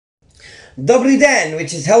Dobry den,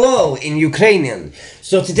 which is hello in Ukrainian.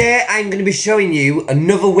 So today I'm going to be showing you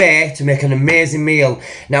another way to make an amazing meal.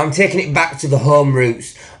 Now I'm taking it back to the home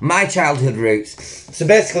roots, my childhood roots. So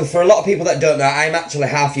basically, for a lot of people that don't know, I'm actually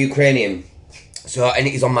half Ukrainian. And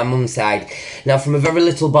it is on my mum's side. Now from a very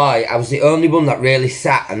little boy, I was the only one that really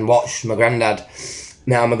sat and watched my granddad.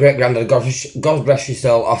 Now my great granddad, God bless his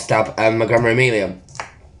soul, Ostab, and my grandma Amelia.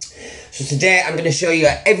 So today I'm going to show you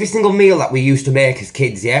every single meal that we used to make as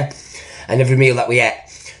kids, yeah? And every meal that we ate.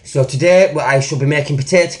 So today I shall be making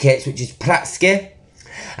potato cakes, which is pratsky.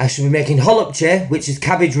 I shall be making holubchi, which is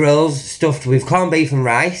cabbage rolls stuffed with corned beef and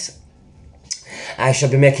rice. I shall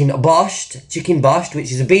be making borscht, chicken borscht,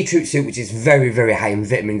 which is a beetroot soup, which is very, very high in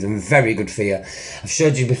vitamins and very good for you. I've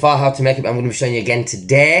showed you before how to make it, but I'm going to be showing you again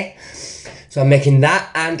today. So I'm making that,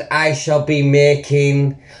 and I shall be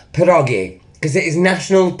making pierogi, because it is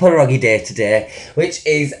National Pierogi Day today, which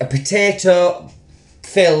is a potato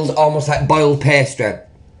filled almost like boiled pastry.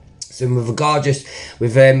 So with a gorgeous,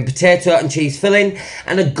 with potato and cheese filling,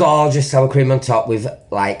 and a gorgeous sour cream on top with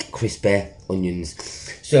like crispy onions.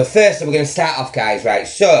 So first we're going to start off, guys, right,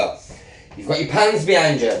 so you've got your pans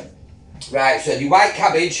behind you. Right, so your white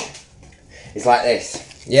cabbage is like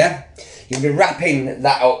this, yeah? You'll be wrapping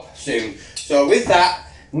that up soon. So with that,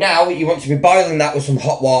 now you want to be boiling that with some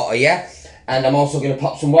hot water, yeah? And I'm also going to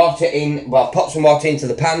pop some water in, pop some water into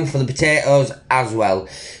the pan for the potatoes as well.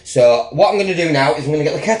 So what I'm going to do now is I'm going to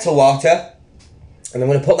get the kettle water, and I'm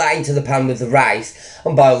going to put that into the pan with the rice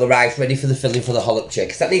and boil the rice ready for the filling for the holubchi,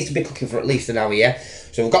 because that needs to be cooking for at least an hour, yeah?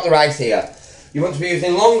 So we've got the rice here. You want to be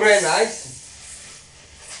using long grain rice.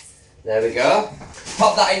 There we go.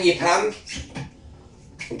 Pop that in your pan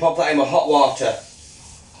and pop that in with hot water.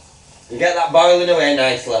 And get that boiling away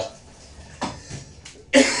nicely.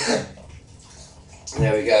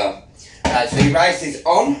 There we go. Right, so your rice is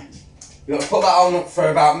on. You want to put that on for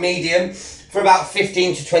about medium, for about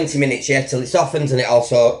 15 to 20 minutes, yeah, till it softens and it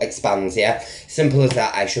also expands, yeah? Simple as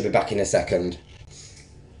that. I should be back in a second.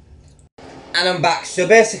 And I'm back. So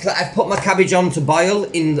basically I've put my cabbage on to boil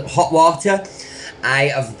in hot water. I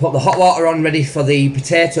have put the hot water on ready for the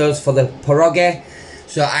potatoes for the pierogi.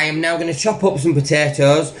 So I am now going to chop up some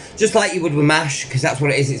potatoes, just like you would with mash, because that's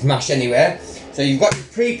what it is, it's mash anyway. So you've got your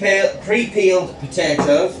pre-peeled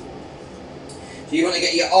potatoes. So you want to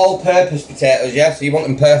get your all-purpose potatoes, yeah? So you want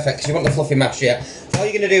them perfect, because you want the fluffy mash, yeah? So all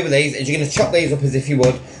you're going to do with these is you're going to chop these up as if you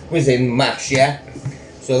would with in mash, yeah?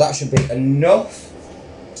 So that should be enough.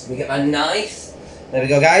 Let me get my knife. There we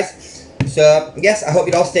go, guys. So, yes, I hope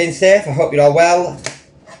you're all staying safe. I hope you're all well.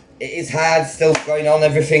 It is hard, still going on,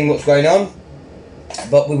 everything what's going on.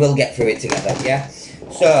 But we will get through it together, yeah?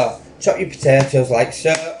 So, chop your potatoes like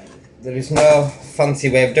so. There is no fancy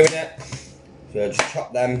way of doing it. So just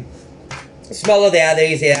chop them. The smaller they are,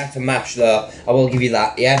 the easier to mash though. I will give you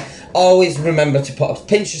that, yeah? Always remember to put a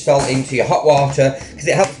pinch of salt into your hot water, because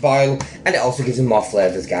it helps boil and it also gives them more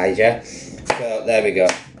flavours, guys, yeah? So there we go.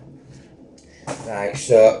 Right,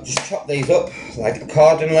 so just chop these up like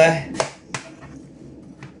accordingly.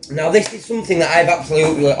 Now this is something that I've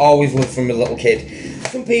absolutely always loved from a little kid.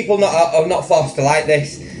 Some people are not forced to like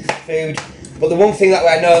this food, but the one thing that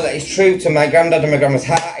I know that is true to my granddad and my grandma's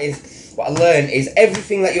heart is, what I learned is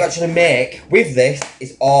everything that you actually make with this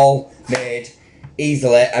is all made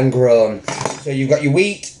easily and grown. So you've got your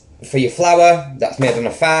wheat for your flour, that's made on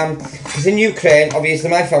a farm. Because in Ukraine,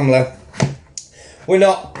 obviously my family, we're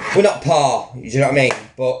not poor, do you know what I mean?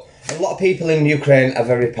 But a lot of people in Ukraine are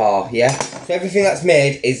very poor, yeah? So everything that's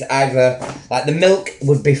made is either, like the milk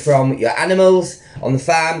would be from your animals on the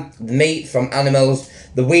farm, the meat from animals,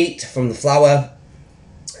 the wheat from the flour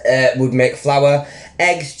would make flour,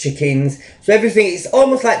 eggs, chickens. So everything, it's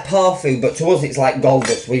almost like poor food, but to us it's like gold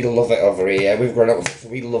dust. We love it over here, yeah? We've grown up with it, so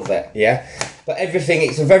we love it, yeah? But everything,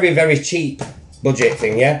 it's a very, very cheap budget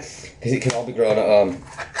thing, yeah? Because it can all be grown at home.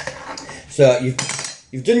 So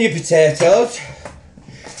you've done your potatoes,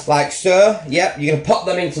 like so, yep, you're going to pop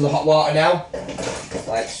them into the hot water now,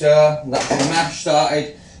 like so, that's the mash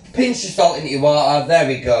started, pinch of salt into your water, there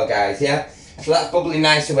we go guys, yeah, so that's bubbling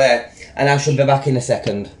nice away, and I shall be back in a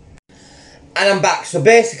second. And I'm back, so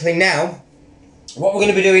basically now, what we're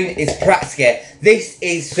going to be doing is pratsky. This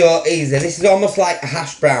is so easy, this is almost like a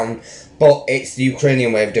hash brown, but it's the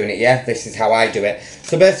Ukrainian way of doing it, yeah, this is how I do it.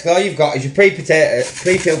 So basically all you've got is your pre-peeled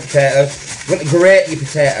potatoes, you're going to grate your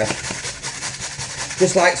potato.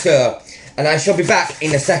 Just like so, and I shall be back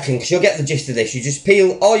in a second because you'll get the gist of this. You just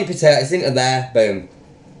peel all your potatoes into there, boom.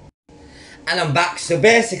 And I'm back. So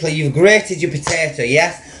basically you've grated your potato,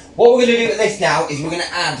 yes? What we're going to do with this now is we're going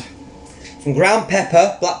to add some ground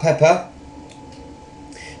pepper, black pepper,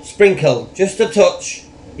 sprinkle, just a touch,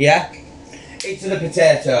 yeah, into the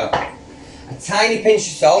potato. a tiny pinch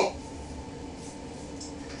of salt,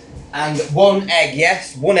 and 1 egg,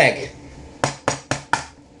 yes, 1 egg.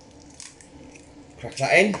 Crack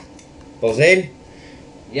that in, buzz in,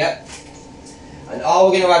 yep. And all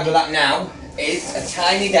we're going to add with that now is a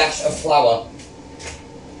tiny dash of flour,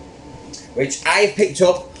 which I've picked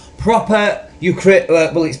up proper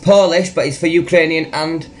well, it's Polish, but it's for Ukrainian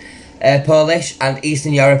and Polish and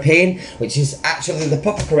Eastern European, which is actually the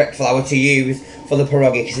proper correct flour to use for the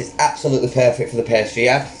pierogi, because it's absolutely perfect for the pastry,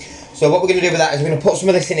 yeah? So what we're going to do with that is we're going to put some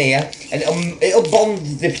of this in here, and it'll bond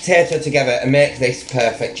the potato together and make this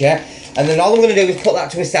perfect, yeah? And then all I'm going to do is put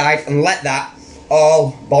that to a side and let that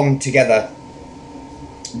all bond together.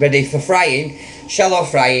 Ready for frying, shallow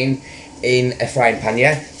frying in a frying pan,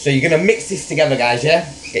 yeah? So you're going to mix this together, guys, yeah?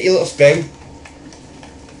 Get your little spoon.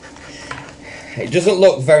 It doesn't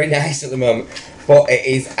look very nice at the moment, but it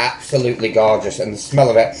is absolutely gorgeous, and the smell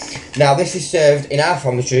of it. Now, this is served in our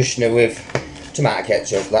family traditionally with tomato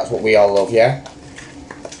ketchup. That's what we all love, yeah?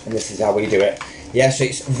 And this is how we do it. Yeah, so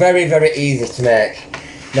it's very, very easy to make.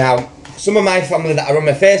 Now, some of my family that are on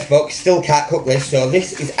my Facebook still can't cook this, so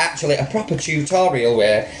this is actually a proper tutorial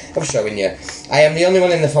way of showing you. I am the only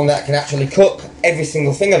one in the family that can actually cook every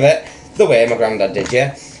single thing of it the way my granddad did,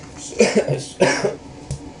 yeah?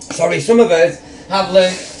 Sorry, some of us have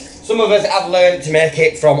learned to make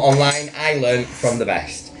it from online. I learned from the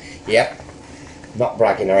best. Yep. Not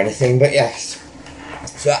bragging or anything, but yes.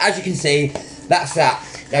 So as you can see, that's that.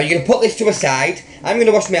 Now you're going to put this to a side. I'm going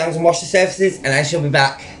to wash my hands and wash the surfaces, and I shall be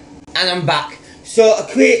back. And I'm back. So a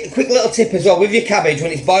quick little tip as well, with your cabbage,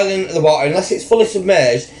 when it's boiling in the water, unless it's fully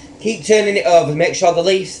submerged, keep turning it over, make sure the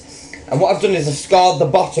leaves, and what I've done is I've scored the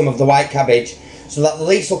bottom of the white cabbage, so that the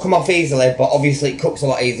leaves will come off easily, but obviously it cooks a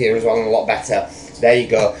lot easier as well and a lot better. There you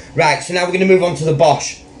go. Right, so now we're going to move on to the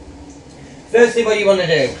bosh. Firstly, what you want to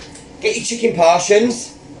do, get your chicken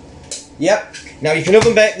portions. Yep. Now you can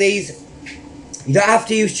oven bake these. You don't have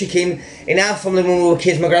to use chicken. In our family when we were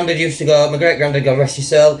kids, my great granddad, God rest his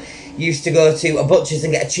soul, used to go to a butcher's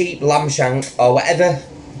and get a cheap lamb shank or whatever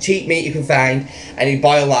cheap meat you can find, and he'd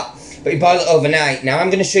boil that. But he'd boil it overnight. Now I'm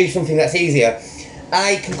going to show you something that's easier.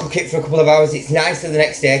 I can cook it for a couple of hours. It's nicer the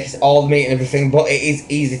next day because all the meat and everything, but it is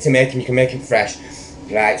easy to make and you can make it fresh.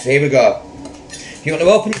 Right, so here we go. If you want to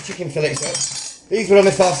open the chicken fillets up, these were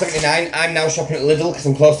only $4.79. I'm now shopping at Lidl because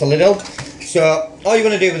I'm close to Lidl. So all you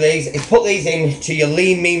want to do with these is put these into your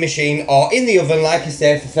lean mean machine or in the oven, like I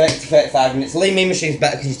say, for 30 to 35 minutes. Lean mean machine is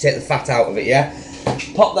better because you take the fat out of it, yeah?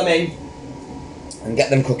 Pop them in and get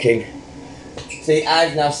them cooking. See,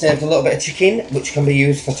 I've now saved a little bit of chicken, which can be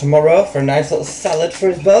used for tomorrow for a nice little salad for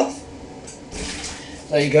us both.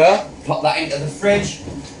 There you go. Pop that into the fridge.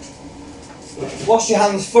 Wash your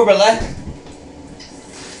hands thoroughly.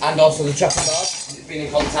 And also the chopping board, because it's been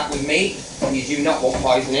in contact with meat, and you do not want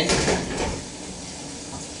poisoning.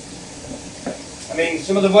 I mean,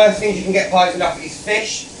 some of the worst things you can get poisoned off is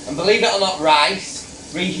fish, and believe it or not,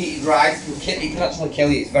 rice. Reheated rice, it can actually kill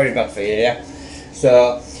you. It's very bad for you, yeah?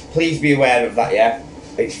 So please be aware of that, yeah?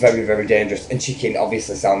 It's very, very dangerous. And chicken,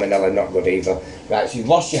 obviously salmonella, not good either. Right, so you've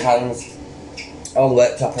washed your hands, all the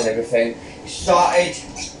worktop and everything. You sorted.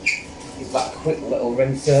 Give that a quick little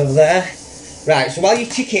rinse over there. Right, so while your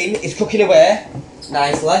chicken is cooking away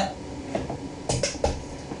nicely,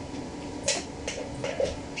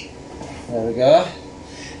 there we go.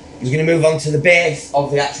 We're going to move on to the base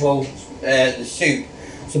of the actual the soup.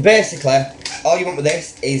 So basically, all you want with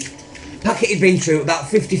this is packeted beetroot, about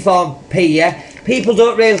 54p, yeah? People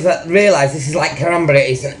don't realise this is like cranberry.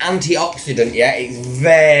 It's an antioxidant, yeah? It's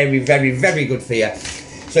very, very, very good for you.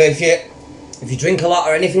 So if you drink a lot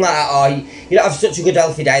or anything like that, or you don't have such a good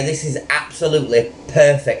healthy diet, this is absolutely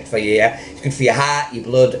perfect for you, yeah? It's good for your heart, your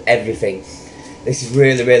blood, everything. This is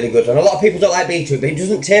really, really good. And a lot of people don't like beetroot, but it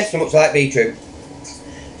doesn't taste so much like beetroot.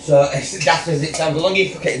 So it's daft as it sounds. The longer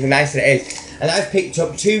you cook it, the nicer it is. And I've picked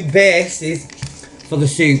up 2 bases for the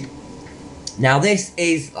soup. Now this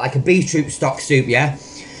is like a beetroot stock soup, yeah?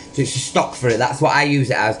 So it's a stock for it, that's what I use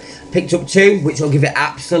it as. Picked up 2, which will give it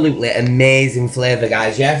absolutely amazing flavour,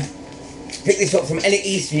 guys, yeah? Pick this up from any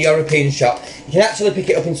Eastern European shop. You can actually pick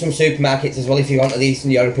it up in some supermarkets as well if you want the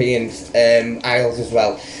Eastern European aisles as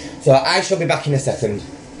well. So I shall be back in a second.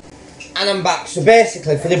 And I'm back. So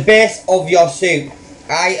basically, for the base of your soup,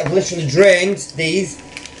 I have literally drained these.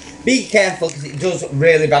 Be careful because it does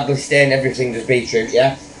really badly stain everything, does beetroot,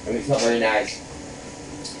 yeah? And it's not very nice.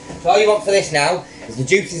 So all you want for this now is the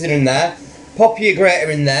juices are in there. Pop your grater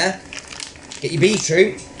in there. Get your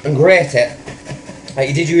beetroot and grate it like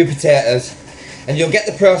you did your potatoes, and you'll get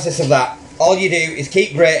the process of that. All you do is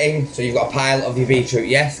keep grating so you've got a pile of your beetroot,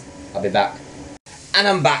 yes? I'll be back. And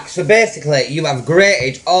I'm back. So basically, you have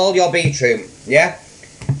grated all your beetroot, yeah?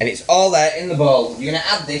 And it's all there in the bowl. You're going to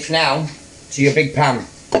add this now to your big pan.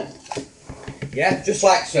 Yeah, just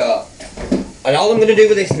like so. And all I'm going to do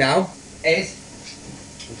with this now is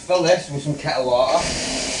fill this with some kettle water.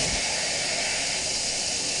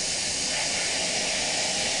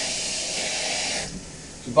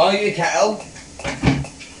 So boil your kettle.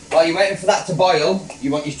 While you're waiting for that to boil,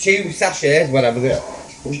 you want your 2 sachets, whatever they are.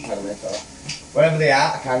 Wherever they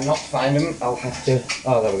are, I cannot find them. I'll have to.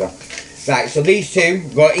 Oh, there we go. Right, so these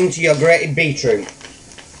 2 go into your grated beetroot,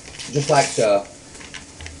 just like so.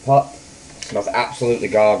 Pot smells absolutely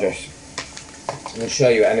gorgeous. I'm going to show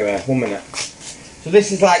you it anyway. 1 minute. So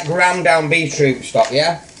this is like ground down beetroot stock,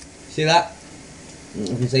 yeah. See that? You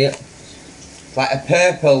can see it. It's like a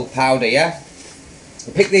purple powder, yeah.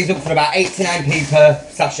 You pick these up for about 8 to 9p per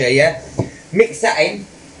sachet, yeah. Mix that in,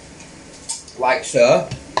 like so.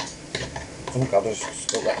 Oh God, I just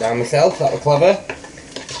stuck that down myself, that was clever.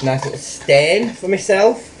 Nice little stain for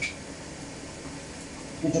myself.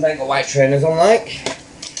 Which I ain't got white trainers on like.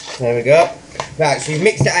 There we go. Right, so you've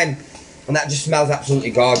mixed it in, and that just smells absolutely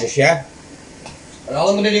gorgeous, yeah? And all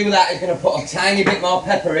I'm going to do with that is going to put a tiny bit more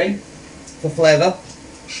pepper in, for flavour.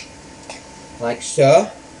 Like so.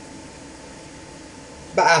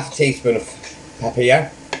 About half a teaspoon of pepper, yeah?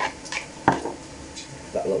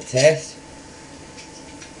 That little taste.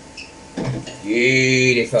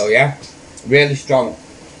 Beautiful, yeah? Really strong.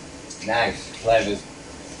 Nice flavours.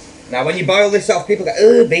 Now when you boil this off, people go,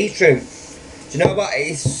 oh, beetroot. Do you know what? It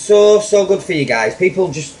is so good for you guys.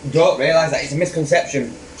 People just don't realise that. It's a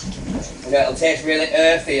misconception. You know, it'll taste really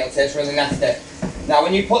earthy, it'll taste really nasty. Now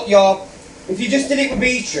when you put your, if you just did it with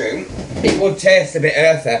beetroot, it would taste a bit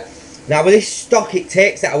earthy. Now with this stock, it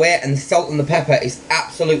takes that away, and the salt and the pepper is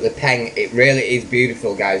absolutely peng. It really is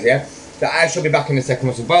beautiful, guys, yeah? So I shall be back in a second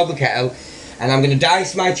once I've boiled the kettle, and I'm going to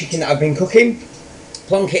dice my chicken that I've been cooking,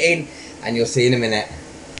 plonk it in, and you'll see in a minute.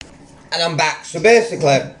 And I'm back. So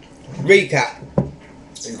basically, recap.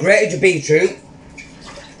 You've grated your beetroot,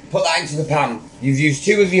 put that into the pan. You've used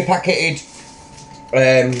 2 of your packeted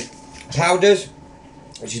powders,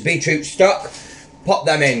 which is beetroot stock. Pop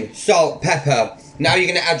them in, salt, pepper. Now you're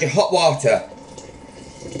going to add your hot water.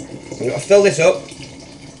 You've got to fill this up,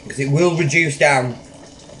 because it will reduce down.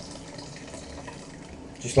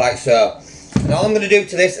 Just like so. And all I'm going to do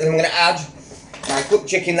to this is I'm going to add my cooked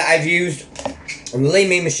chicken that I've used on the lean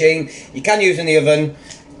meat machine. You can use in the oven.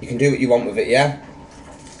 You can do what you want with it, yeah?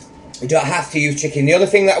 You don't have to use chicken. The other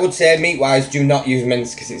thing that I would say, meat-wise, do not use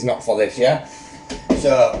mince, because it's not for this, yeah?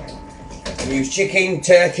 So, use chicken,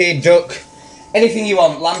 turkey, duck, anything you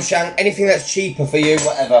want, lamb shank, anything that's cheaper for you,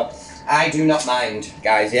 whatever. I do not mind,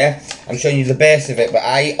 guys, yeah? I'm showing you the base of it, but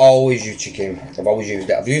I always use chicken. I've always used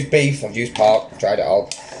it. I've used beef, I've used pork, I've tried it all.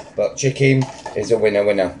 But chicken is a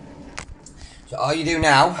winner. So all you do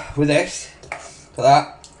now with this, for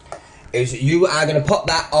that, is you are going to pop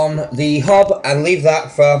that on the hob and leave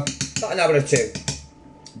that for about an hour or 2.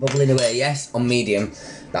 Bubbling away, yes, on medium.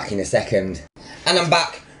 Back in a second. And I'm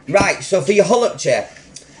back. Right, so for your hulupche,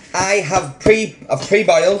 I've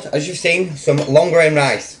pre-boiled, as you've seen, some long grain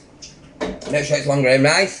rice. Make sure it's long grain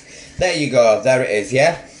rice. There you go, there it is,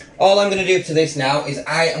 yeah? All I'm going to do to this now is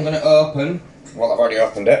I am going to open, well I've already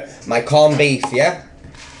opened it, my corned beef, yeah?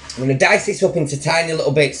 I'm going to dice this up into tiny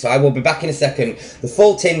little bits, so I will be back in a second. The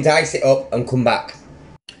full tin, dice it up and come back.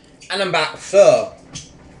 And I'm back, so,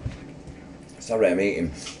 sorry I'm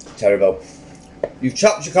eating, terrible. You've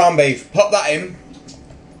chopped your corned beef, pop that in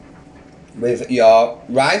with your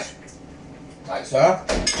rice, like so.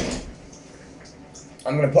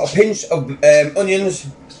 I'm going to put a pinch of onions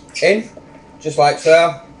in, just like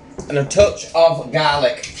so, and a touch of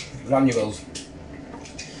garlic granules,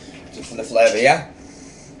 just for the flavour, yeah?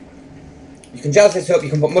 You can jazz this up, you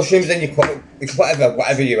can put mushrooms in, you can put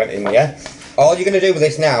whatever you want in, yeah? All you're going to do with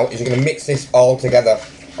this now is you're going to mix this all together,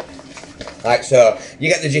 like so. You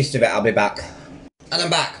get the gist of it, I'll be back. And I'm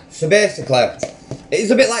back. So basically, it is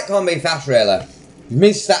a bit like corned beef hash, really. You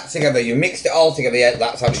mix that together, you mixed it all together, yeah,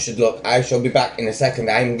 that's how it should look. I shall be back in a second.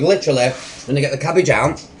 I'm literally going to get the cabbage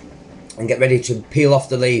out and get ready to peel off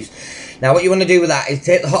the leaves. Now what you want to do with that is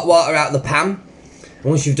take the hot water out of the pan. And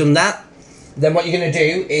once you've done that, then what you're going to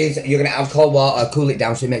do is you're going to add cold water, cool it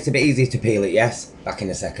down so it makes it a bit easier to peel it, yes? Back in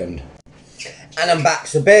a second. And I'm back.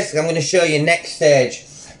 So basically I'm going to show you next stage.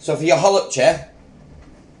 So for your hulupche,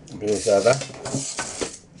 bring this over,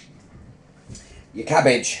 your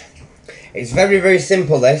cabbage. It's very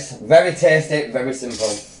simple, this. Very tasty, very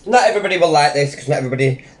simple. Not everybody will like this, because not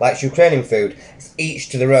everybody likes Ukrainian food. It's each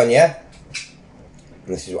to their own, yeah?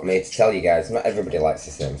 And this is what I'm here to tell you guys. Not everybody likes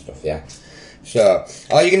the same stuff, yeah? So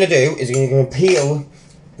all you're going to do is you're going to peel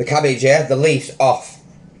the cabbage, yeah, the leaves off,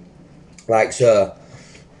 like so.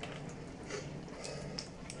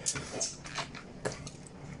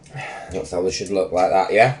 That's how they should look, like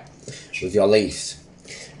that, yeah, with your leaves.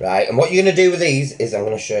 Right, and what you're going to do with these is, I'm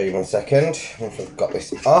going to show you 1 second, once I've got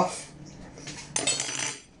this off.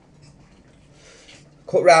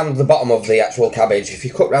 Cut round the bottom of the actual cabbage. If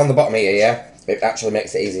you cut round the bottom here, yeah, it actually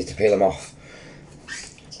makes it easy to peel them off.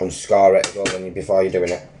 And score it as well before you're doing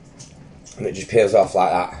it. And it just peels off like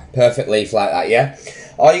that. Perfect leaf like that, yeah?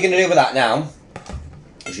 All you're going to do with that now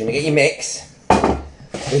is you're going to get your mix.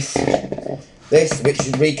 This, which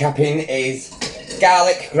is recapping, is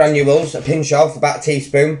garlic granules, a pinch of, about a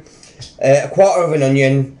teaspoon, a quarter of an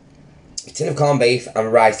onion, a tin of corned beef,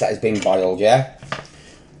 and rice that has been boiled, yeah?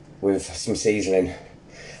 With some seasoning.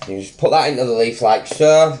 You just put that into the leaf like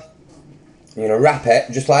so. You're going to wrap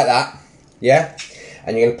it just like that, yeah?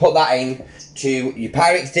 And you're going to put that in to your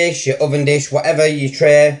Pyrex dish, your oven dish, whatever, your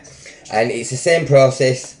tray. And it's the same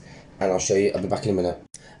process. And I'll show you, I'll be back in a minute.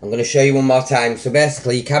 I'm going to show you one more time. So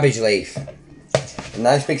basically, your cabbage leaf. A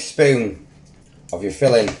nice big spoon of your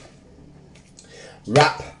filling.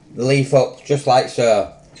 Wrap the leaf up just like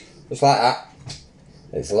so. Just like that.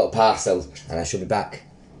 It's a little parcel. And I shall be back.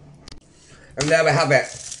 And there we have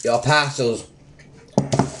it. Your parcels.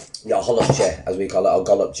 Your holopche, as we call it, or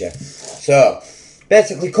golopche. So,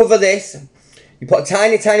 basically cover this. You put a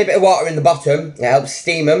tiny bit of water in the bottom. It helps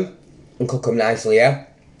steam them and cook them nicely, yeah?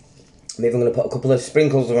 I'm even going to put a couple of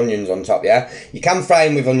sprinkles of onions on top, yeah? You can fry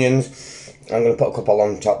them with onions. I'm going to put a couple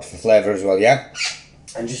on top for flavour as well, yeah?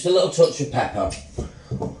 And just a little touch of pepper.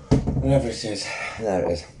 Whatever it is. There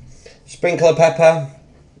it is. Sprinkle of pepper.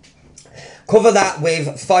 Cover that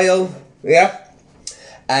with foil, yeah?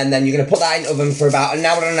 And then you're going to put that in the oven for about an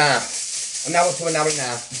hour and a half. An hour to an hour and a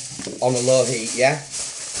half on a low heat, yeah?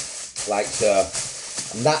 Like so.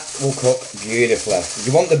 And that will cook beautifully.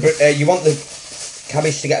 You want the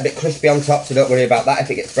cabbage to get a bit crispy on top, so don't worry about that if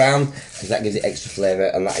it gets brown, because that gives it extra flavour,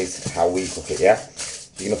 and that is how we cook it, yeah?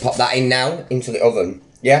 So you're going to pop that in now into the oven,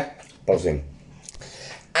 yeah? Buzzing.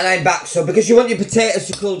 And I'm back. So because you want your potatoes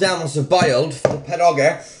to cool down once they're boiled for the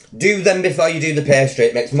pierogi, do them before you do the pastry.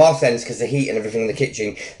 It makes more sense because the heat and everything in the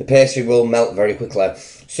kitchen, the pastry will melt very quickly.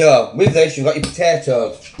 So with this, you've got your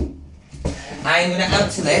potatoes. I'm going to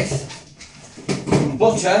add to this some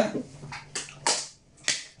butter,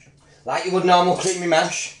 like you would normal creamy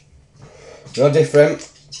mash. No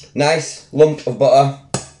different. Nice lump of butter.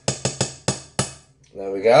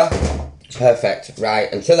 There we go. Perfect.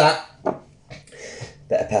 Right, and to that,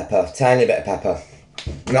 bit of pepper, tiny bit of pepper.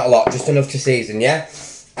 Not a lot, just enough to season, yeah?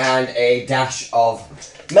 And a dash of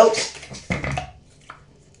milk.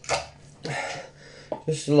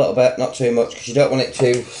 Just a little bit, not too much, because you don't want it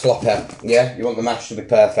too sloppy, yeah? You want the mash to be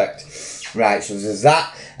perfect. Right, so there's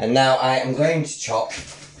that. And now I am going to chop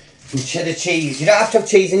some cheddar cheese. You don't have to have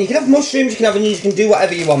cheese, and you can have mushrooms, you can have onions, you can do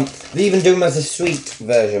whatever you want. They even do them as a sweet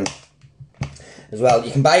version as well.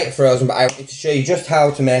 You can buy it frozen, but I wanted to show you just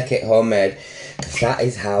how to make it homemade, because that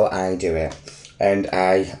is how I do it. And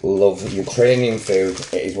I love Ukrainian food.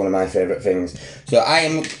 It is one of my favourite things. So I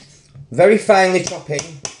am very finely chopping,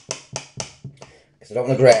 because I don't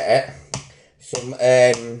want to grate it, some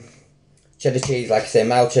cheddar cheese, like I say,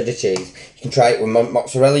 mild cheddar cheese. You can try it with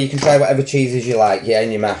mozzarella, you can try whatever cheeses you like, yeah,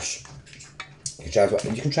 in your mash. You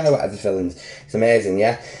can try whatever fillings. It's amazing,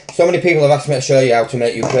 yeah? So many people have asked me to show you how to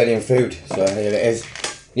make Ukrainian food, so here it is.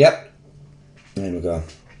 Yep. There we go.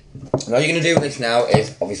 And all you're going to do with this now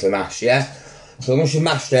is obviously mash, yeah? So once you've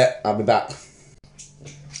mashed it, I'll be back.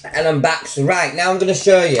 And I'm back. So right, now I'm going to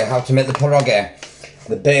show you how to make the pierogi.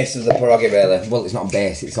 The base of the pierogi, really. Well, it's not a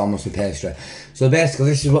base, it's almost a pastry. So basically,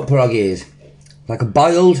 this is what pierogi is. Like a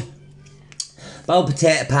boiled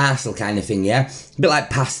potato parcel kind of thing, yeah? It's a bit like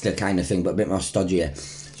pasta kind of thing, but a bit more stodgier.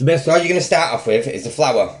 So basically, all you're going to start off with is the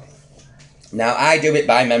flour. Now, I do it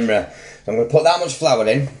by memory. So I'm going to put that much flour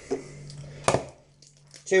in.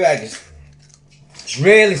 2 eggs. It's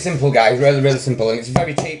really simple, guys, really simple, and it's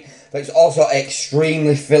very cheap, but it's also an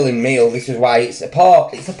extremely filling meal. This is why it's a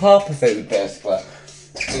pauper food, basically.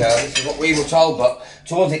 You know, this is what we were told, but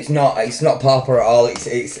to us it's not pauper at all.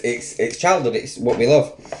 It's childhood, it's what we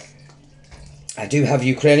love. I do have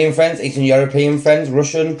Ukrainian friends, Eastern European friends,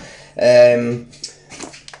 Russian,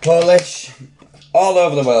 Polish, all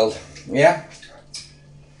over the world, yeah?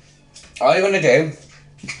 All you're going to do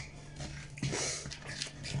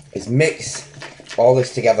is mix all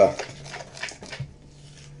this together,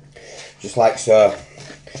 just like so,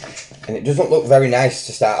 and it doesn't look very nice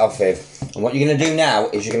to start off with. And what you're going to do now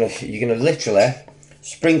is you're going to literally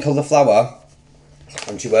sprinkle the flour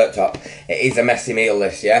onto your worktop. It is a messy meal,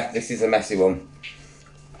 this, yeah? This is a messy one.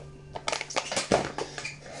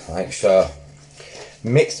 Like so.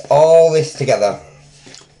 Mix all this together.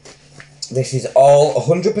 This is all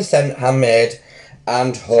 100% handmade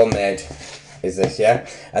and homemade, is this, yeah?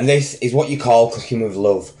 And this is what you call cooking with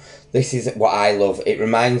love. This is what I love. It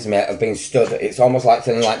reminds me of being stood. It's almost like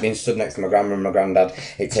feeling like being stood next to my grandma and my granddad.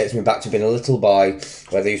 It takes me back to being a little boy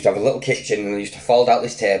where they used to have a little kitchen and they used to fold out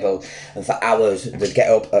this table, and for hours they'd get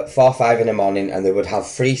up at 4 or 5 in the morning and they would have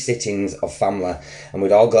 3 sittings of family and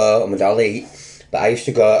we'd all go and we'd all eat. But I used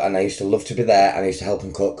to go and I used to love to be there and I used to help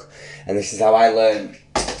them cook. And this is how I learned.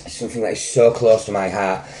 It's something that is so close to my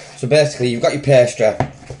heart. So basically you've got your pastry.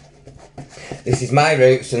 This is my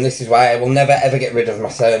roots and this is why I will never ever get rid of my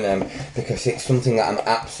surname, because it's something that I'm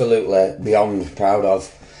absolutely beyond proud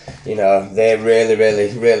of. You know, they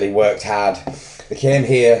really worked hard. They came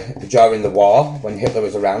here during the war when Hitler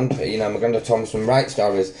was around. You know, my granddad told me some right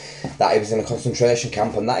stories that he was in a concentration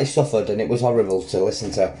camp and that he suffered, and it was horrible to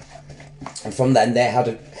listen to. And from then they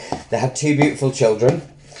had 2 beautiful children,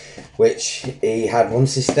 which he had one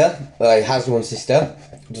sister. He has one sister.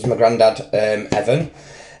 Does my granddad Evan.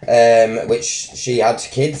 Which she had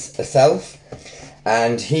kids herself,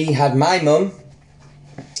 and he had my mum,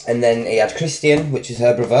 and then he had Christian, which is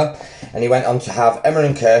her brother, and he went on to have Emma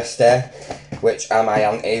and Kirsty, which are my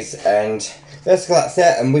aunties, and basically that's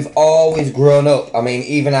it. And we've always grown up. I mean,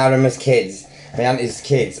 even our Emma's kids, my auntie's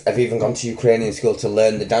kids, have even gone to Ukrainian school to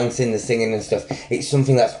learn the dancing, the singing and stuff. It's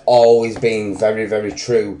something that's always been very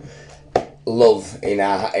true love in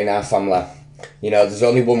our family. You know, there's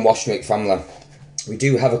only one Washnik family. We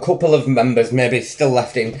do have a couple of members maybe still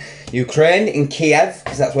left in Ukraine, in Kiev,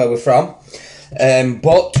 because that's where we're from.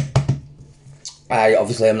 But I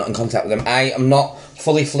obviously am not in contact with them. I am not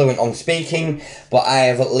fully fluent on speaking, but I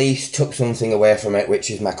have at least took something away from it,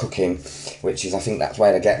 which is my cooking. Which is, I think that's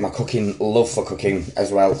where I get my cooking, love for cooking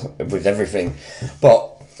as well, with everything.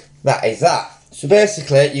 But that is that. So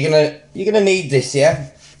basically, you're gonna need this,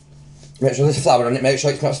 yeah? Make sure there's flour on it, make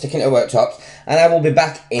sure it's not sticking to the worktops, and I will be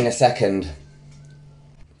back in a second.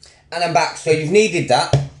 And I'm back. So you've kneaded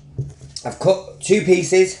that. I've cut 2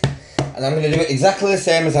 pieces, and I'm going to do it exactly the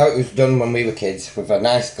same as how it was done when we were kids, with a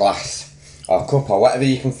nice glass or cup or whatever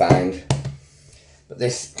you can find. But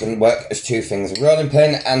this can work as 2 things, a rolling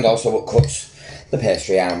pin and also what cuts the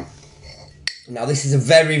pastry arm. Now this is a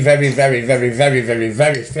very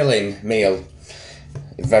filling meal.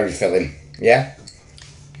 Very filling, yeah?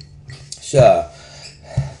 So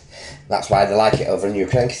that's why they like it over in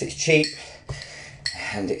Ukraine, because it's cheap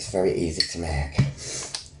and it's very easy to make.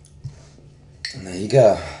 And there you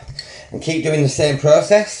go. And keep doing the same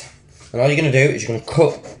process. And all you're going to do is you're going to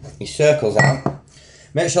cut your circles out.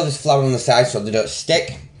 Make sure there's flour on the side so they don't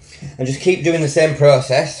stick. And just keep doing the same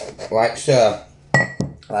process, like so. Like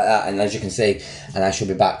that, and as you can see, and I shall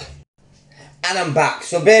be back. And I'm back.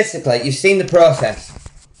 So basically, you've seen the process.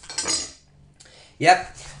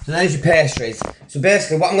 Yep. So there's your pastries. So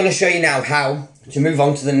basically, what I'm going to show you now, how to move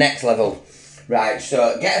on to the next level. Right,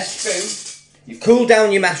 so get a spoon. You've cooled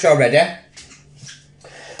down your mash already.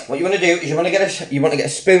 What you want to do is you want to get a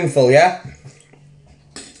spoonful, yeah?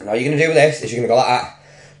 And all you're going to do with this is you're going to go like that.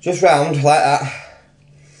 Just round, like that.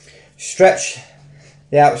 Stretch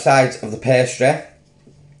the outside of the pastry,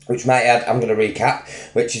 which might add, I'm going to recap,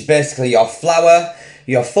 which is basically your flour,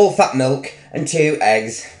 your full fat milk, and 2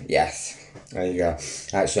 eggs. Yes, there you go.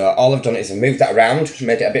 Right, so all I've done is I've moved that around,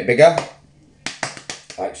 made it a bit bigger.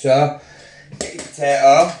 Like so. Get your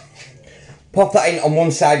potato, pop that in on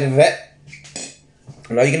one side of it,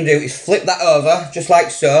 and all you're going to do is flip that over, just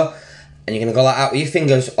like so, and you're going to go like that with your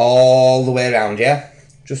fingers all the way around, yeah?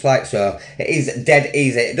 Just like so. It is dead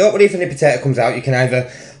easy. Don't worry if any potato comes out, you can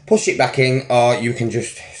either push it back in, or you can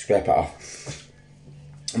just scrape it off.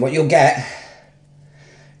 And what you'll get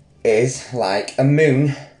is like a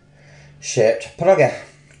moon-shaped pierogi,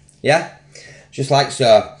 yeah? Just like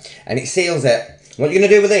so. And it seals it. What you're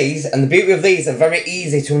going to do with these, and the beauty of these are very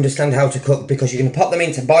easy to understand how to cook, because you're going to pop them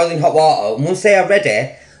into boiling hot water, and once they are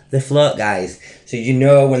ready, they float, guys. So you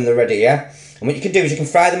know when they're ready, yeah? And what you can do is you can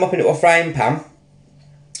fry them up into a frying pan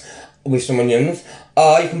with some onions,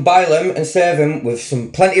 or you can boil them and serve them with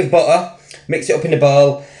plenty of butter, mix it up in a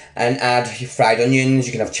bowl, and add your fried onions.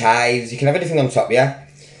 You can have chives, you can have anything on top, yeah?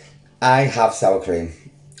 I have sour cream.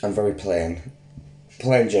 I'm very plain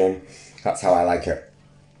Jane. That's how I like it.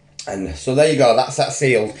 And so there you go, that's that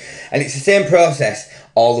sealed. And it's the same process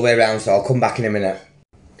all the way around, so I'll come back in a minute.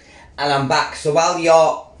 And I'm back. So while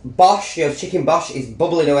your chicken bosh is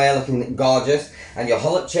bubbling away looking gorgeous, and your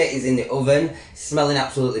holopche is in the oven smelling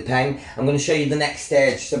absolutely peng, I'm going to show you the next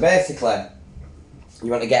stage. So basically,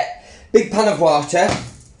 you want to get Big pan of water.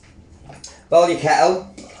 Boil your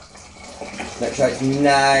kettle. Make sure it's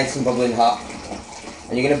nice and bubbling hot.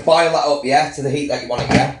 And you're going to boil that up, yeah, to the heat that you want it,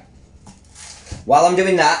 yeah? While I'm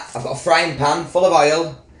doing that, I've got a frying pan full of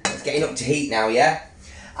oil. It's getting up to heat now, yeah?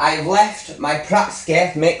 I've left my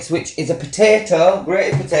Pratsky mix, which is a potato,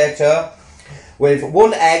 grated potato, with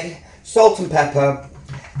 1 egg, salt and pepper,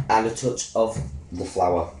 and a touch of the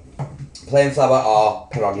flour. Plain flour or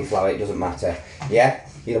pierogi flour, it doesn't matter, yeah?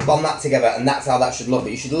 You're going to bond that together, and that's how that should look,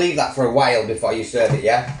 but you should leave that for a while before you serve it,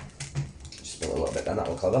 yeah? Just spill a little bit then, that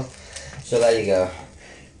will clever. So there you go.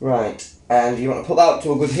 Right, and you want to put that up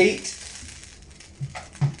to a good heat.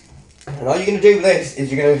 And all you're going to do with this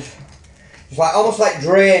is you're going to just like almost like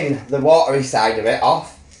drain the watery side of it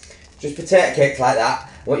off. Just potato cakes like that.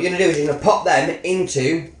 What you're going to do is you're going to pop them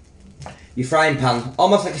into your frying pan,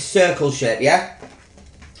 almost like a circle shape, yeah?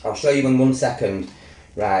 I'll show you in 1 second.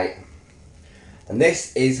 Right. And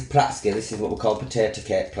this is Pratsky. This is what we call potato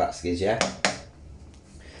cake Pratskys, yeah?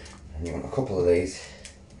 And you want a couple of these.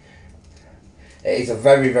 It is a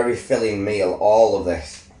very, very filling meal, all of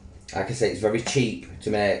this. Like I say, it's very cheap to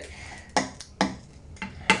make.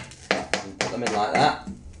 Put them in like that.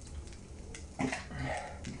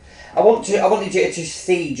 I wanted you to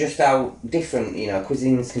see just how different, you know,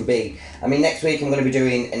 cuisines can be. I mean, next week I'm going to be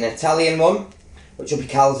doing an Italian one, which will be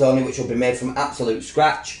calzone, which will be made from absolute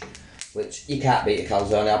scratch, which you can't beat a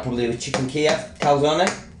calzone. I'll probably do a chicken Kiev calzone,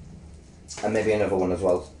 and maybe another one as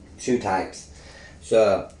well. 2 types.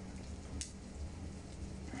 So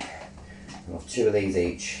I'll have 2 of these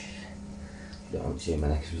each. Don't want too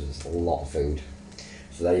many because there's a lot of food.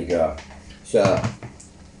 So there you go. So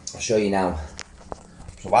I'll show you now.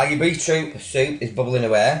 So while your beetroot soup is bubbling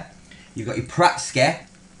away, you've got your Pratsky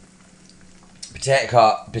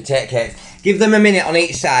potato cakes. Give them a minute on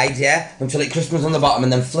each side, yeah, until it crispens on the bottom,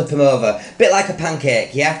 and then flip them over. Bit like a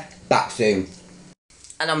pancake, yeah? Back soon.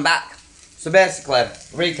 And I'm back. So basically,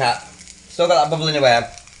 recap. Still got that bubbling away.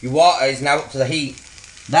 Your water is now up to the heat.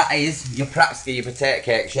 That is your Pratsky, your potato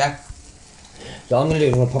cakes, yeah? So all I'm going to do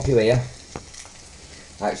is I'm going to pop you here.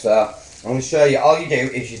 Right, so I'm going to show you, all you do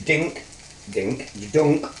is you dunk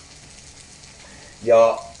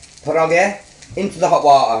your pierogi into the hot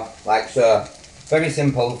water, like so. Very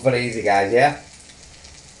simple, very easy guys, yeah?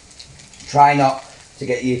 Try not to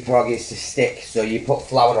get your pierogis to stick, so you put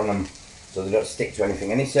flour on them so they don't stick to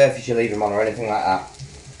anything. Any surface you leave them on or anything like that.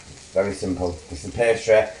 Very simple. It's a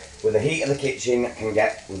pastry with the heat of the kitchen can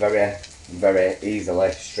get very, very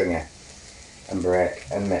easily stringy and break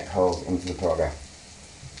and make holes into the pierogi.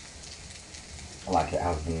 I like it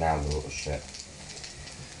has them now, the little shit.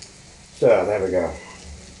 So there we go.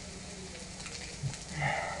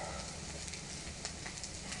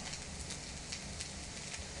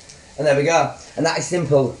 And there we go. And that is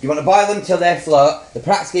simple. You want to boil them till they float. The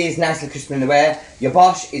Pratsky is nicely crisping away. Your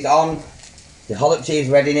bosh is on. The hollop cheese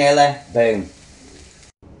ready nearly. Boom.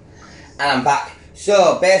 And I'm back.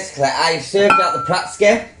 So basically I've served out the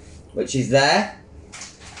Pratsky, which is there.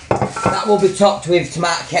 That will be topped with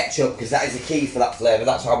tomato ketchup because that is the key for that flavour.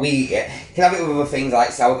 That's how we eat it. You can have it with other things like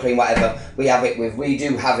sour cream, whatever. We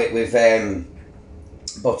do have it with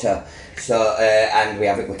butter. So and we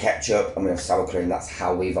have it with ketchup and we have sour cream. That's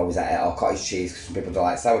how we've always had it. Or cottage cheese because some people don't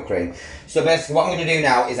like sour cream. So basically what I'm going to do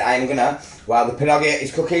now is I'm going to, while the pierogi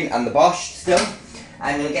is cooking and the borscht still,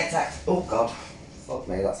 I'm going to get out, oh god, fuck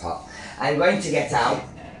me, that's hot. I'm going to get out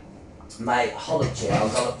my holopchi, or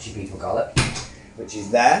golopchi people call it, which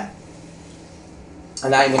is there.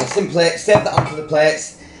 And I'm going to simply serve that onto the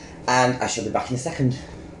plates and I shall be back in a second.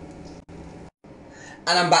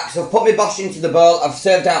 And I'm back, so I've put my borscht into the bowl, I've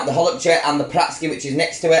served out the holopchi and the Pratsky, which is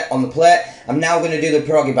next to it on the plate. I'm now going to do the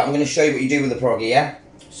pierogi, but I'm going to show you what you do with the pierogi, yeah?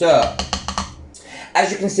 So,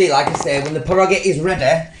 as you can see, like I say, when the pierogi is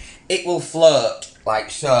ready, it will float, like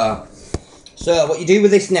so. So, what you do with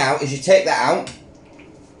this now is you take that out,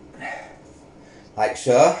 like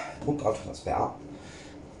so. Oh god, that's a bit hot.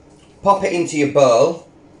 Pop it into your bowl.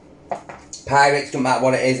 Pyrex, doesn't matter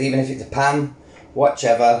what it is, even if it's a pan,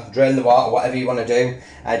 whichever. Drain the water, whatever you want to do.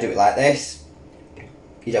 I do it like this.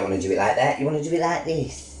 You don't want to do it like that, you want to do it like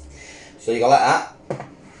this. So you go like that.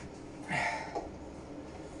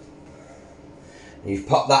 And you've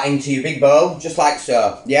popped that into your big bowl, just like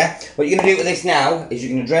so, yeah? What you're going to do with this now is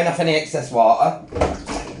you're going to drain off any excess water.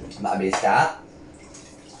 That'll be a start.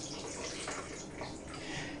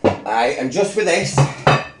 Right, and just with this,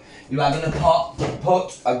 you are going to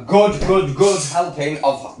put a good helping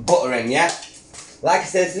of butter in, yeah? Like I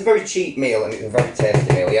said, this is a very cheap meal and it's a very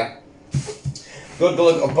tasty meal, yeah? Good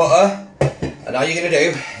glug of butter, and all you're going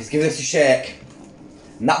to do is give this a shake.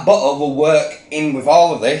 And that butter will work in with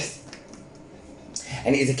all of this,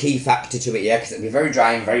 and it is a key factor to it, yeah, because it'll be very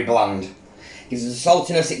dry and very bland. It gives it the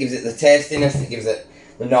saltiness, it gives it the tastiness, it gives it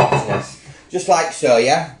the naughtiness. Just like so,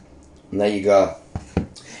 yeah? And there you go. You're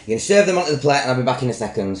going to serve them onto the plate and I'll be back in a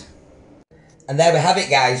second. And there we have it,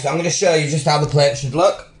 guys. So I'm going to show you just how the plate should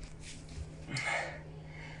look.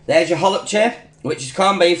 There's your holopche, which is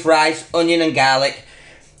corned beef, rice, onion and garlic,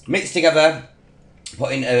 mixed together,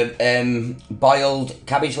 put in a boiled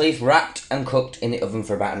cabbage leaf, wrapped and cooked in the oven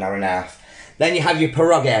for about an hour and a half. Then you have your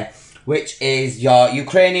pierogi, which is your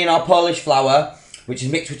Ukrainian or Polish flour, which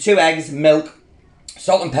is mixed with 2 eggs, milk,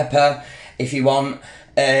 salt and pepper if you want,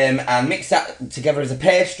 and mix that together as a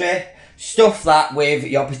pastry. Stuff that with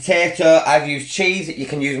your potato. I've used cheese, you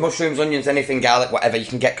can use mushrooms, onions, anything, garlic, whatever. You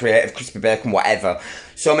can get creative, crispy bacon, whatever.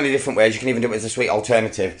 So many different ways. You can even do it as a sweet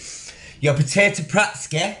alternative. Your potato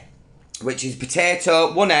pratsky, which is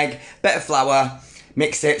potato, 1 egg, bit of flour,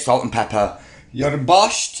 mix it, salt and pepper. Your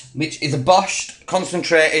borscht, which is a borscht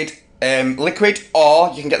concentrated liquid,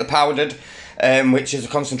 or you can get the powdered, which is a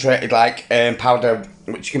concentrated like powder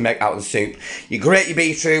which you can make out of the soup. You grate your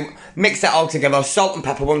beetroot, mix that all together, salt and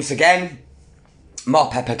pepper once again. More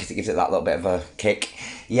pepper because it gives it that little bit of a kick,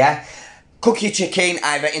 yeah. Cook your chicken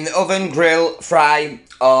either in the oven, grill, fry,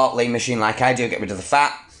 or lean machine like I do, get rid of the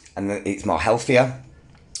fat, and it's more healthier.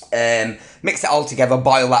 Mix it all together,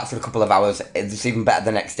 boil that for a couple of hours. It's even better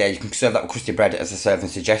the next day. You can serve that with crusty bread as a serving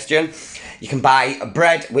suggestion. You can buy a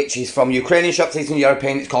bread which is from Ukrainian shops, Eastern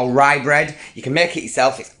European. It's called rye bread. You can make it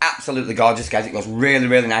yourself. It's absolutely gorgeous, guys. It goes really,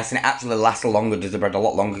 really nice, and it actually lasts longer, does the bread a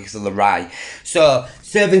lot longer because of the rye. So,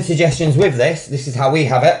 serving suggestions with this. This is how we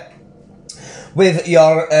have it. With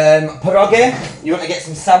your pierogi, you want to get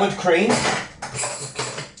some soured cream.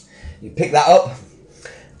 You pick that up,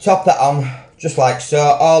 top that on, just like so,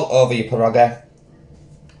 all over your pierogi.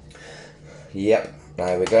 Yep,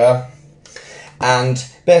 there we go. And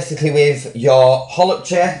basically with your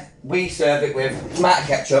holopche, we serve it with tomato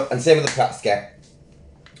ketchup, and same with the pratsky.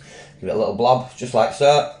 Give it a little blob, just like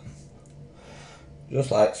so. Just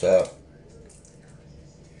like so.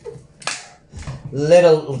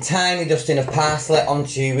 Little tiny dusting of parsley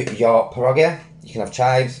onto your pierogi. You can have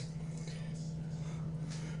chives.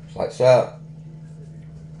 Just like so.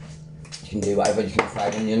 You can do whatever, you can have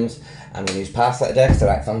fried onions. I'm going to use parsley today because I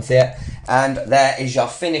like fancy it. And there is your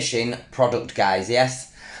finishing product, guys,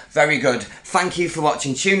 yes? Very good. Thank you for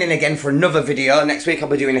watching. Tune in again for another video. Next week I'll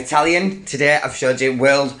be doing Italian. Today I've showed you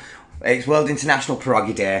it's World International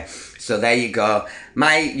Pierogi Day. So there you go.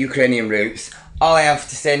 My Ukrainian roots. All I have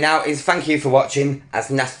to say now is thank you for watching as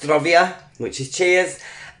Nastrovia, which is cheers.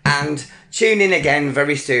 And tune in again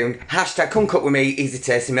very soon. Hashtag come cook with me, easy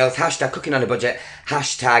tasty meals. Hashtag cooking on a budget.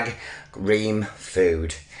 Hashtag Ream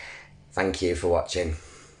Food. Thank you for watching.